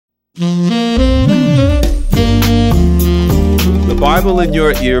The Bible in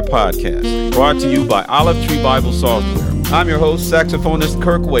Your Ear podcast, brought to you by Olive Tree Bible Software. I'm your host, saxophonist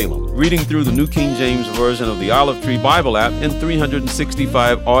Kirk Whalum, reading through the New King James Version of the Olive Tree Bible app in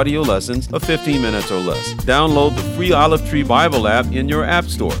 365 audio lessons of 15 minutes or less. Download the free Olive Tree Bible app in your app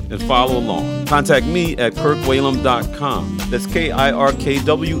store and follow along. Contact me at kirkwhalum.com. That's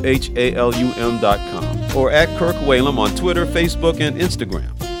KIRKWHALUM.com. Or at Kirk Whalum on Twitter, Facebook, and Instagram.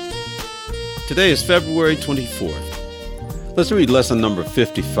 Today is February 24th. Let's read lesson number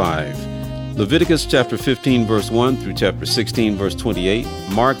 55. Leviticus chapter 15, verse 1 through chapter 16, verse 28,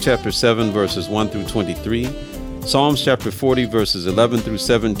 Mark chapter 7, verses 1 through 23, Psalms chapter 40, verses 11 through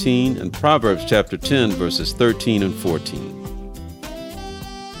 17, and Proverbs chapter 10, verses 13 and 14.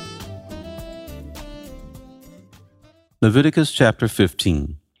 Leviticus chapter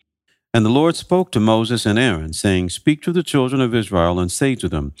 15. And the Lord spoke to Moses and Aaron, saying, Speak to the children of Israel, and say to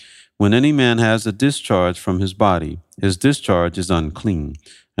them, When any man has a discharge from his body, his discharge is unclean.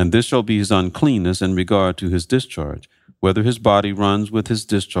 And this shall be his uncleanness in regard to his discharge, whether his body runs with his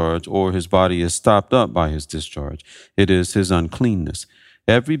discharge, or his body is stopped up by his discharge. It is his uncleanness.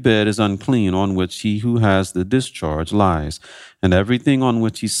 Every bed is unclean on which he who has the discharge lies, and everything on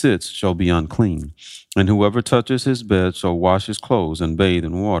which he sits shall be unclean. And whoever touches his bed shall wash his clothes and bathe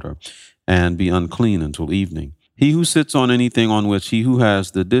in water, and be unclean until evening. He who sits on anything on which he who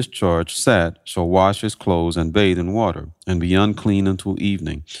has the discharge sat shall wash his clothes and bathe in water, and be unclean until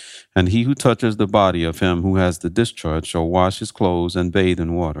evening. And he who touches the body of him who has the discharge shall wash his clothes and bathe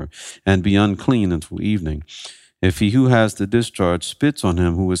in water, and be unclean until evening. If he who has the discharge spits on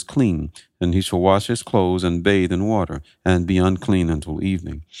him who is clean, then he shall wash his clothes and bathe in water, and be unclean until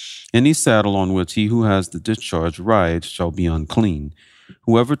evening. Any saddle on which he who has the discharge rides shall be unclean.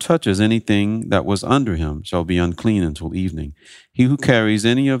 Whoever touches anything that was under him shall be unclean until evening. He who carries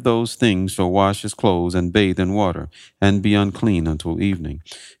any of those things shall wash his clothes and bathe in water, and be unclean until evening.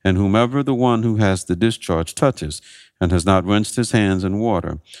 And whomever the one who has the discharge touches, and has not rinsed his hands in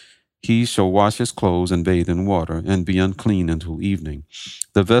water, he shall wash his clothes and bathe in water, and be unclean until evening.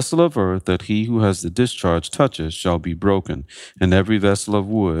 The vessel of earth that he who has the discharge touches shall be broken, and every vessel of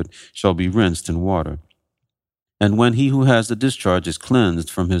wood shall be rinsed in water. And when he who has the discharge is cleansed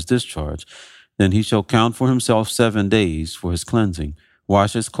from his discharge, then he shall count for himself 7 days for his cleansing,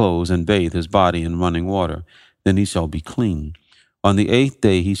 wash his clothes, and bathe his body in running water. Then he shall be clean. On the 8th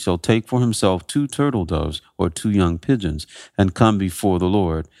day he shall take for himself 2 turtle doves or 2 young pigeons, and come before the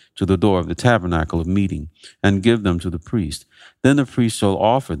Lord to the door of the tabernacle of meeting, and give them to the priest. Then the priest shall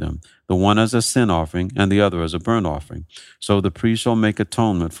offer them, the one as a sin offering, and the other as a burnt offering. So the priest shall make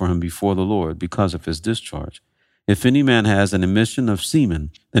atonement for him before the Lord because of his discharge. If any man has an emission of semen,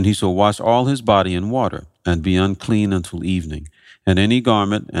 then he shall wash all his body in water, and be unclean until evening. And any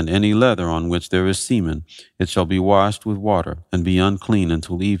garment and any leather on which there is semen, it shall be washed with water, and be unclean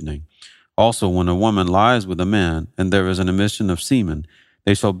until evening. Also, when a woman lies with a man, and there is an emission of semen,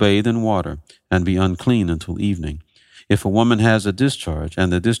 they shall bathe in water, and be unclean until evening. If a woman has a discharge,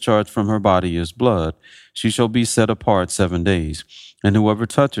 and the discharge from her body is blood, she shall be set apart 7 days, and whoever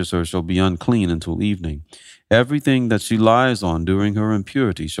touches her shall be unclean until evening. Everything that she lies on during her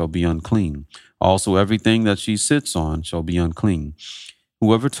impurity shall be unclean. Also everything that she sits on shall be unclean.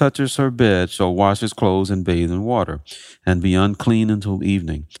 Whoever touches her bed shall wash his clothes and bathe in water, and be unclean until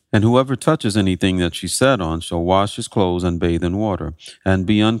evening. And whoever touches anything that she sat on shall wash his clothes and bathe in water, and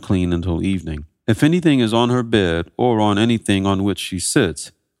be unclean until evening. If anything is on her bed, or on anything on which she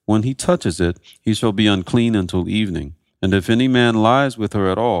sits, when he touches it, he shall be unclean until evening. And if any man lies with her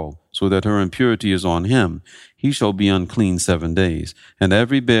at all, so that her impurity is on him, he shall be unclean 7 days, and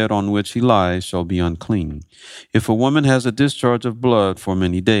every bed on which he lies shall be unclean. If a woman has a discharge of blood for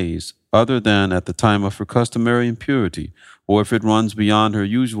many days, other than at the time of her customary impurity, or if it runs beyond her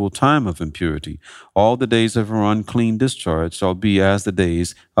usual time of impurity, all the days of her unclean discharge shall be as the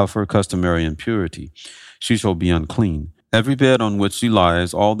days of her customary impurity. She shall be unclean. Every bed on which she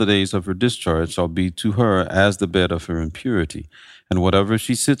lies all the days of her discharge shall be to her as the bed of her impurity, and whatever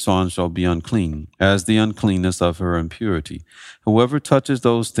she sits on shall be unclean, as the uncleanness of her impurity. Whoever touches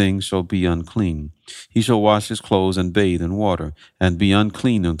those things shall be unclean. He shall wash his clothes and bathe in water, and be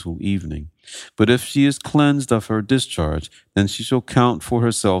unclean until evening. But if she is cleansed of her discharge, then she shall count for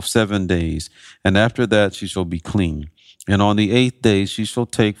herself 7 days, and after that she shall be clean. And on the 8th day she shall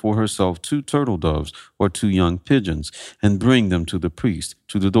take for herself 2 turtle doves or 2 young pigeons, and bring them to the priest,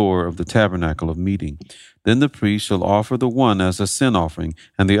 to the door of the tabernacle of meeting. Then the priest shall offer the one as a sin offering,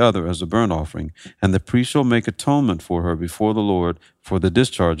 and the other as a burnt offering. And the priest shall make atonement for her before the Lord for the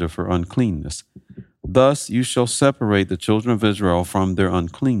discharge of her uncleanness. Thus you shall separate the children of Israel from their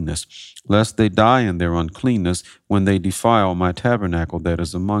uncleanness, lest they die in their uncleanness when they defile my tabernacle that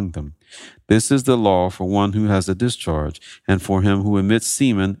is among them. This is the law for one who has a discharge, and for him who emits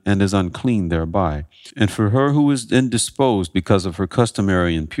semen and is unclean thereby, and for her who is indisposed because of her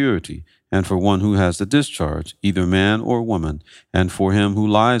customary impurity, and for one who has a discharge, either man or woman, and for him who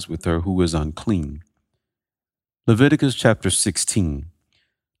lies with her who is unclean. Leviticus chapter 16.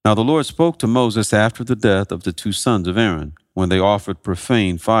 Now the Lord spoke to Moses after the death of the two sons of Aaron, when they offered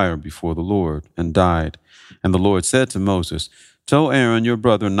profane fire before the Lord, and died. And the Lord said to Moses, Tell Aaron your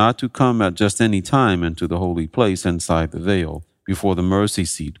brother not to come at just any time into the holy place inside the veil, before the mercy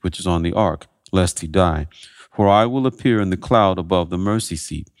seat which is on the ark, lest he die. For I will appear in the cloud above the mercy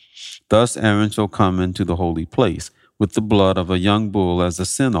seat. Thus Aaron shall come into the holy place, with the blood of a young bull as a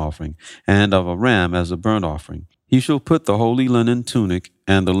sin offering, and of a ram as a burnt offering. He shall put the holy linen tunic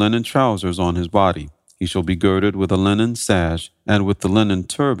and the linen trousers on his body. He shall be girded with a linen sash, and with the linen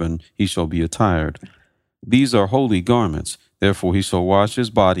turban he shall be attired. These are holy garments. Therefore he shall wash his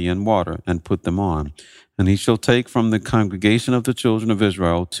body in water, and put them on. And he shall take from the congregation of the children of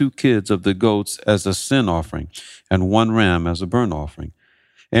Israel 2 kids of the goats as a sin offering, and 1 ram as a burnt offering.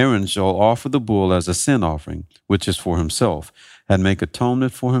 Aaron shall offer the bull as a sin offering, which is for himself, and make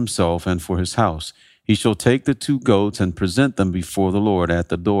atonement for himself and for his house. He shall take the 2 goats and present them before the Lord at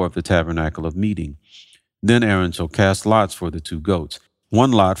the door of the tabernacle of meeting. Then Aaron shall cast lots for the 2 goats,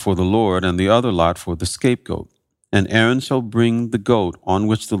 1 lot for the Lord and the other lot for the scapegoat. And Aaron shall bring the goat on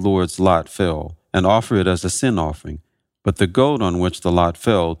which the Lord's lot fell, and offer it as a sin offering. But the goat on which the lot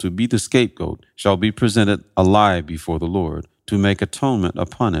fell, to be the scapegoat, shall be presented alive before the Lord, to make atonement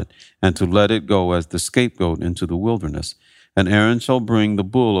upon it, and to let it go as the scapegoat into the wilderness. And Aaron shall bring the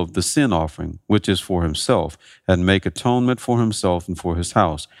bull of the sin offering, which is for himself, and make atonement for himself and for his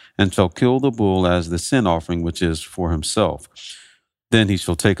house, and shall kill the bull as the sin offering which is for himself. Then he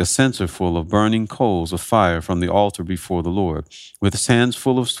shall take a censer full of burning coals of fire from the altar before the Lord, with his hands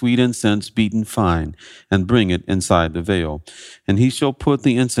full of sweet incense beaten fine, and bring it inside the veil. And he shall put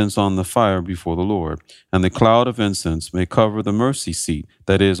the incense on the fire before the Lord, and the cloud of incense may cover the mercy seat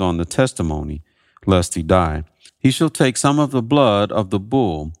that is on the testimony, lest he die. He shall take some of the blood of the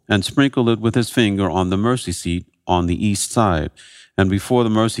bull, and sprinkle it with his finger on the mercy seat on the east side. And before the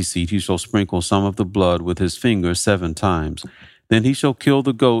mercy seat he shall sprinkle some of the blood with his finger 7 times. Then he shall kill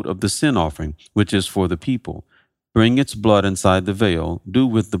the goat of the sin offering, which is for the people. Bring its blood inside the veil, do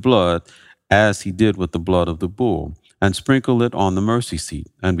with the blood as he did with the blood of the bull, and sprinkle it on the mercy seat,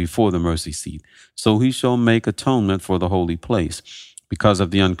 and before the mercy seat. So he shall make atonement for the holy place, because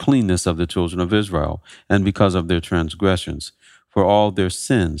of the uncleanness of the children of Israel, and because of their transgressions, for all their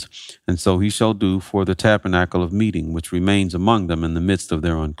sins. And so he shall do for the tabernacle of meeting, which remains among them in the midst of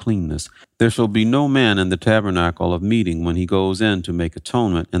their uncleanness. There shall be no man in the tabernacle of meeting when he goes in to make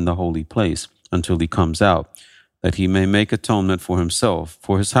atonement in the holy place, until he comes out, that he may make atonement for himself,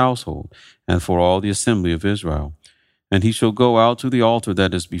 for his household, and for all the assembly of Israel. And he shall go out to the altar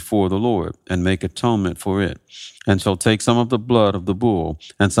that is before the Lord, and make atonement for it, and shall take some of the blood of the bull,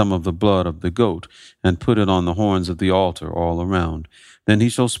 and some of the blood of the goat, and put it on the horns of the altar all around. Then he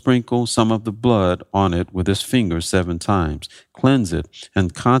shall sprinkle some of the blood on it with his finger 7 times, cleanse it,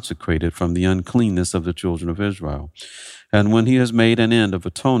 and consecrate it from the uncleanness of the children of Israel. And when he has made an end of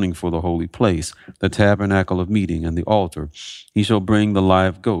atoning for the holy place, the tabernacle of meeting, and the altar, he shall bring the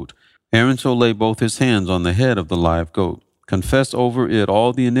live goat. Aaron shall lay both his hands on the head of the live goat, confess over it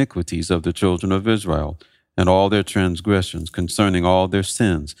all the iniquities of the children of Israel, and all their transgressions concerning all their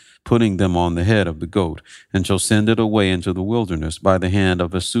sins, putting them on the head of the goat, and shall send it away into the wilderness by the hand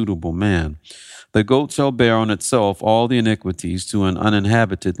of a suitable man. The goat shall bear on itself all the iniquities to an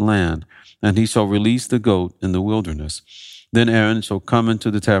uninhabited land, and he shall release the goat in the wilderness. Then Aaron shall come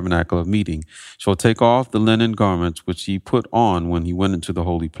into the tabernacle of meeting, shall take off the linen garments which he put on when he went into the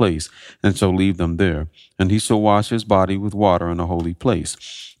holy place, and shall leave them there. And he shall wash his body with water in a holy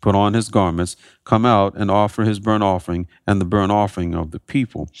place, put on his garments, come out and offer his burnt offering and the burnt offering of the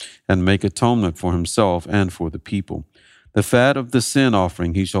people, and make atonement for himself and for the people. The fat of the sin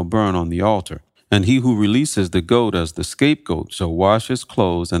offering he shall burn on the altar. And he who releases the goat as the scapegoat shall wash his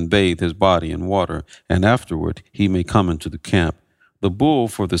clothes and bathe his body in water, and afterward he may come into the camp. The bull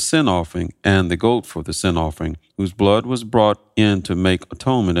for the sin offering and the goat for the sin offering, whose blood was brought in to make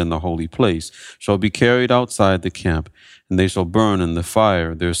atonement in the holy place, shall be carried outside the camp, and they shall burn in the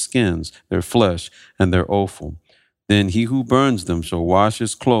fire their skins, their flesh, and their offal. Then he who burns them shall wash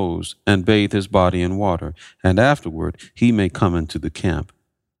his clothes and bathe his body in water, and afterward he may come into the camp.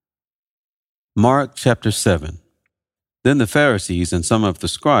 Mark chapter 7. Then the Pharisees and some of the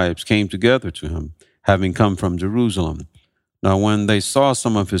scribes came together to him, having come from Jerusalem. Now when they saw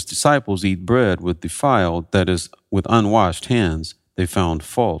some of his disciples eat bread with defiled, that is, with unwashed hands, they found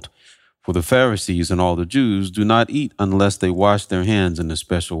fault. For the Pharisees and all the Jews do not eat unless they wash their hands in a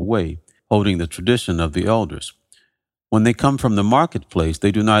special way, holding the tradition of the elders. When they come from the marketplace,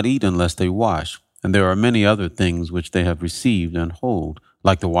 they do not eat unless they wash. And there are many other things which they have received and hold,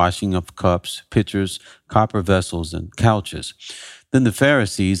 like the washing of cups, pitchers, copper vessels, and couches. Then the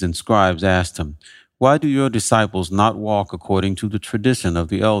Pharisees and scribes asked him, "Why do your disciples not walk according to the tradition of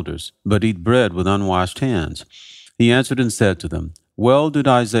the elders, but eat bread with unwashed hands?" He answered and said to them, "Well did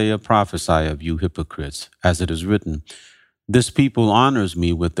Isaiah prophesy of you hypocrites, as it is written, 'This people honors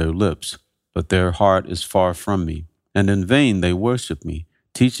me with their lips, but their heart is far from me, and in vain they worship me,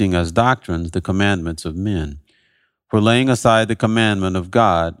 teaching as doctrines the commandments of men.' For laying aside the commandment of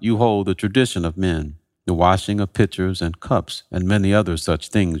God, you hold the tradition of men, the washing of pitchers and cups, and many other such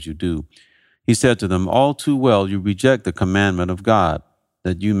things you do." He said to them, "All too well you reject the commandment of God,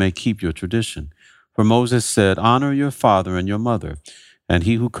 that you may keep your tradition. For Moses said, 'Honor your father and your mother,' and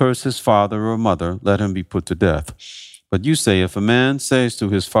he who curses his father or mother, let him be put to death. But you say, if a man says to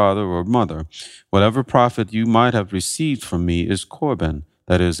his father or mother, 'Whatever profit you might have received from me is Corban,'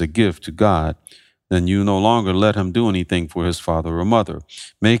 that is, a gift to God, then you no longer let him do anything for his father or mother,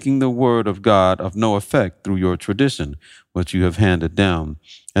 making the word of God of no effect through your tradition, which you have handed down.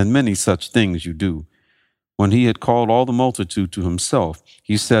 And many such things you do." When he had called all the multitude to himself,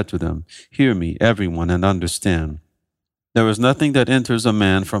 he said to them, "Hear me, everyone, and understand. There is nothing that enters a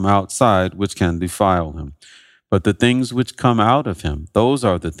man from outside which can defile him. But the things which come out of him, those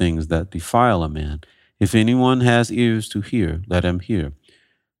are the things that defile a man. If anyone has ears to hear, let him hear."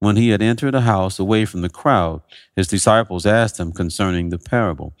 When he had entered a house away from the crowd, his disciples asked him concerning the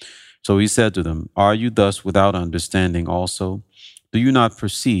parable. So he said to them, "Are you thus without understanding also? Do you not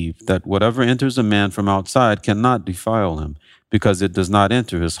perceive that whatever enters a man from outside cannot defile him, because it does not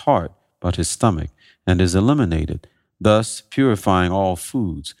enter his heart, but his stomach, and is eliminated, thus purifying all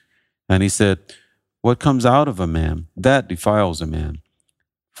foods?" And he said, "What comes out of a man, that defiles a man.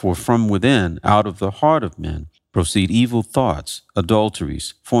 For from within, out of the heart of men, proceed evil thoughts,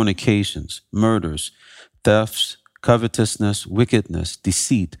 adulteries, fornications, murders, thefts, covetousness, wickedness,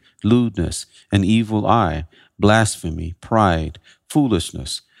 deceit, lewdness, an evil eye, blasphemy, pride,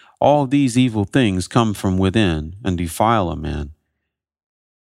 foolishness. All these evil things come from within and defile a man."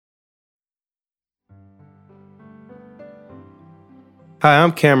 Hi,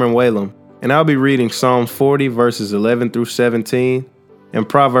 I'm Cameron Whalum, and I'll be reading Psalm 40 verses 11 through 17 and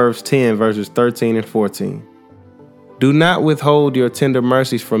Proverbs 10 verses 13 and 14. Do not withhold your tender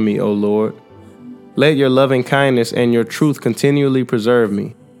mercies from me, O Lord. Let your loving kindness and your truth continually preserve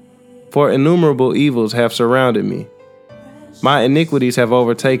me. For innumerable evils have surrounded me. My iniquities have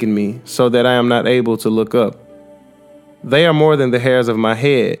overtaken me, so that I am not able to look up. They are more than the hairs of my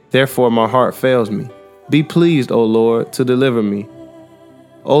head, therefore my heart fails me. Be pleased, O Lord, to deliver me.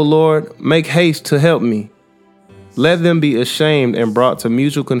 O Lord, make haste to help me. Let them be ashamed and brought to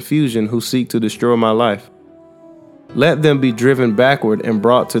mutual confusion who seek to destroy my life. Let them be driven backward and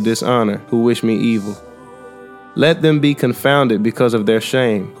brought to dishonor who wish me evil. Let them be confounded because of their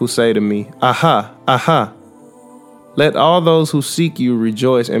shame, who say to me, Aha, aha. Let all those who seek you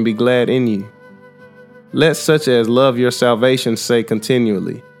rejoice and be glad in you. Let such as love your salvation say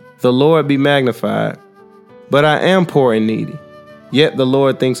continually, The Lord be magnified. But I am poor and needy, yet the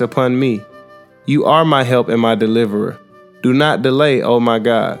Lord thinks upon me. You are my help and my deliverer. Do not delay, O my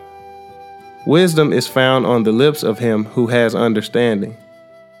God. Wisdom is found on the lips of him who has understanding,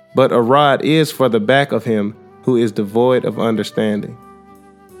 but a rod is for the back of him who is devoid of understanding.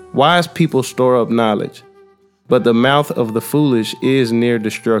 Wise people store up knowledge, but the mouth of the foolish is near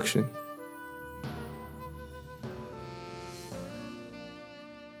destruction.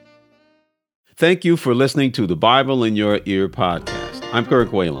 Thank you for listening to the Bible in Your Ear podcast. I'm Kirk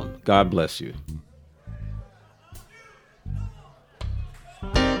Whalum. God bless you.